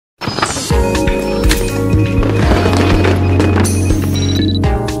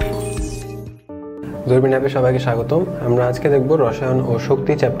দূরবীন অ্যাপে সবাইকে স্বাগতম। আমরা আজকে দেখব রসায়ন ও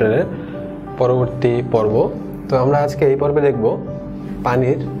শক্তি চ্যাপ্টারের পরবর্তী পর্ব। তো আমরা আজকে এই পর্বে দেখব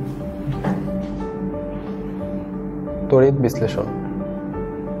পানির তড়িৎ বিশ্লেষণ।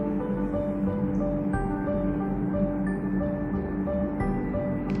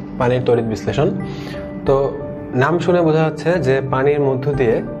 পানির তড়িৎ বিশ্লেষণ, তো নাম শুনে বোঝা যাচ্ছে যে পানির মধ্য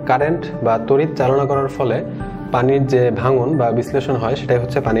দিয়ে কারেন্ট বা তড়িৎ চালনা করার ফলে পানির যে ভাঙন বা বিশ্লেষণ হয় সেটাই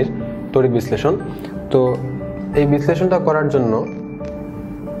হচ্ছে পানির তড়িৎ বিশ্লেষণ। তো এই বিশ্লেষণটা করার জন্য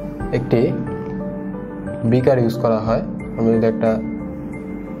একটি বিকার ইউজ করা হয়। আমি যদি একটা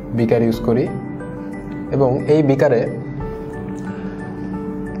বিকার ইউজ করি এবং এই বিকারে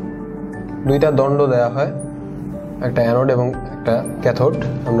দুইটা দণ্ড দেওয়া হয়, একটা অ্যানোড এবং একটা ক্যাথোড।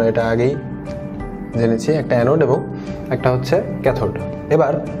 আমরা এটা আগেই জেনেছি, একটা অ্যানোড এবং একটা হচ্ছে ক্যাথোড।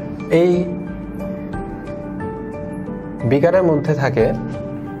 এবার এই বিকারের মধ্যে থাকে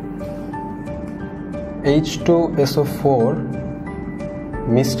H2SO4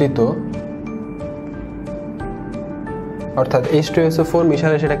 মিশ্রিত, অর্থাৎ H2SO4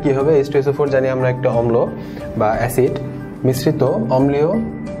 মিশালে সেটা কি হবে? H2SO4 জানি আমরা একটা অম্ল বা অ্যাসিড, মিশ্রিত অম্লীয়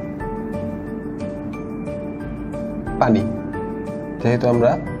পানি, যেহেতু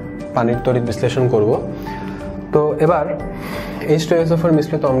আমরা পানির তড়িৎ বিশ্লেষণ করব। তো এবার H2SO4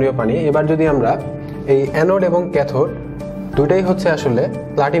 মিশ্রিত অম্লীয় পানি, এবার যদি আমরা এই অ্যানোড এবং ক্যাথোড দুটাই হচ্ছে আসলে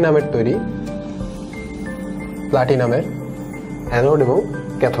প্লাটিনামের তৈরি, প্লাটিনামের অ্যানোড এবং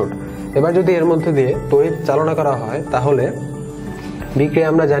ক্যাথোড। এবার যদি এর মধ্যে দিয়ে তড়িৎ চালনা করা হয় তাহলে বিক্রিয়া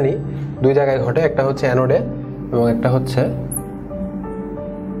আমরা জানি দুই জায়গায় ঘটে, একটা হচ্ছে অ্যানোডে এবং একটা হচ্ছে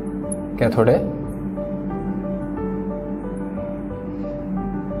ক্যাথোডে।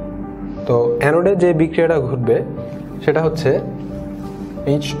 তো অ্যানোডে যে বিক্রিয়াটা ঘটবে সেটা হচ্ছে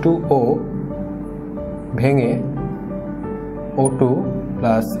H2O ভেঙে O2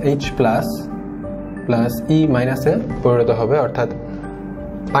 plus H plus plus E মাইনাসে পরিণত হবে, অর্থাৎ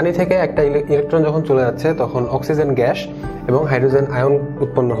পানি থেকে একটা ইলেকট্রন যখন চলে যাচ্ছে তখন অক্সিজেন গ্যাস এবং হাইড্রোজেন আয়ন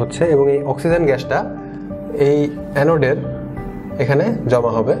উৎপন্ন হচ্ছে এবং এই অক্সিজেন গ্যাসটা এই অ্যানোডের এখানে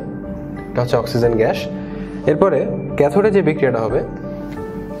জমা হবে, এটা হচ্ছে অক্সিজেন গ্যাস। এরপরে ক্যাথোডে যে বিক্রিয়াটা হবে,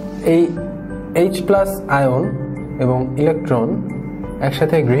 এই H প্লাস আয়ন এবং ইলেকট্রন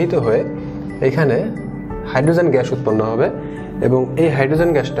একসাথে গৃহীত হয়ে এখানে হাইড্রোজেন গ্যাস উৎপন্ন হবে এবং এই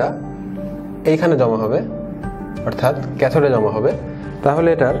হাইড্রোজেন গ্যাসটা এইখানে জমা হবে, অর্থাৎ ক্যাথোডে জমা হবে। তাহলে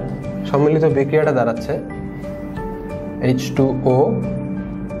এটার সম্মিলিত বিক্রিয়াটা দাঁড়াচ্ছে H2O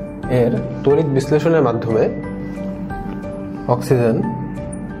এর তড়িৎ বিশ্লেষণের মাধ্যমে অক্সিজেন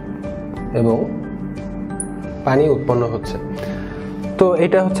এবং পানি উৎপন্ন হচ্ছে। তো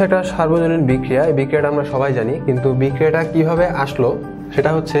এটা হচ্ছে একটা সার্বজনীন বিক্রিয়া, এই বিক্রিয়াটা আমরা সবাই জানি, কিন্তু বিক্রিয়াটা কিভাবে আসলো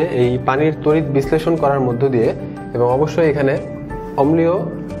সেটা হচ্ছে এই পানির তড়িৎ বিশ্লেষণ করার মধ্য দিয়ে, এবং অবশ্যই এখানে অম্লীয়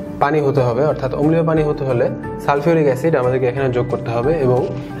পানি হতে হবে, অর্থাৎ অম্লীয় পানি হতে হলে সালফিউরিক অ্যাসিড আমাদেরকে এখানে যোগ করতে হবে এবং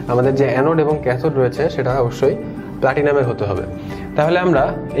আমাদের যে অ্যানোড এবং ক্যাথোড রয়েছে সেটা অবশ্যই প্লাটিনামের হতে হবে। তাহলে আমরা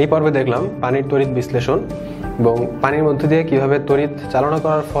এই পর্বে দেখলাম পানির তড়িৎ বিশ্লেষণ এবং পানির মধ্যে দিয়ে কিভাবে তড়িৎ চালনা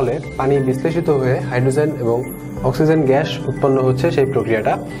করার ফলে পানি বিশ্লেষিত হয়ে হাইড্রোজেন এবং অক্সিজেন গ্যাস উৎপন্ন হচ্ছে, সেই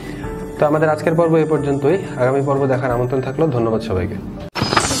প্রক্রিয়াটা। তো আমাদের আজকের পর্ব এই পর্যন্তই। আগামী পর্ব দেখার আমন্ত্রণ থাকলো। ধন্যবাদ সবাইকে।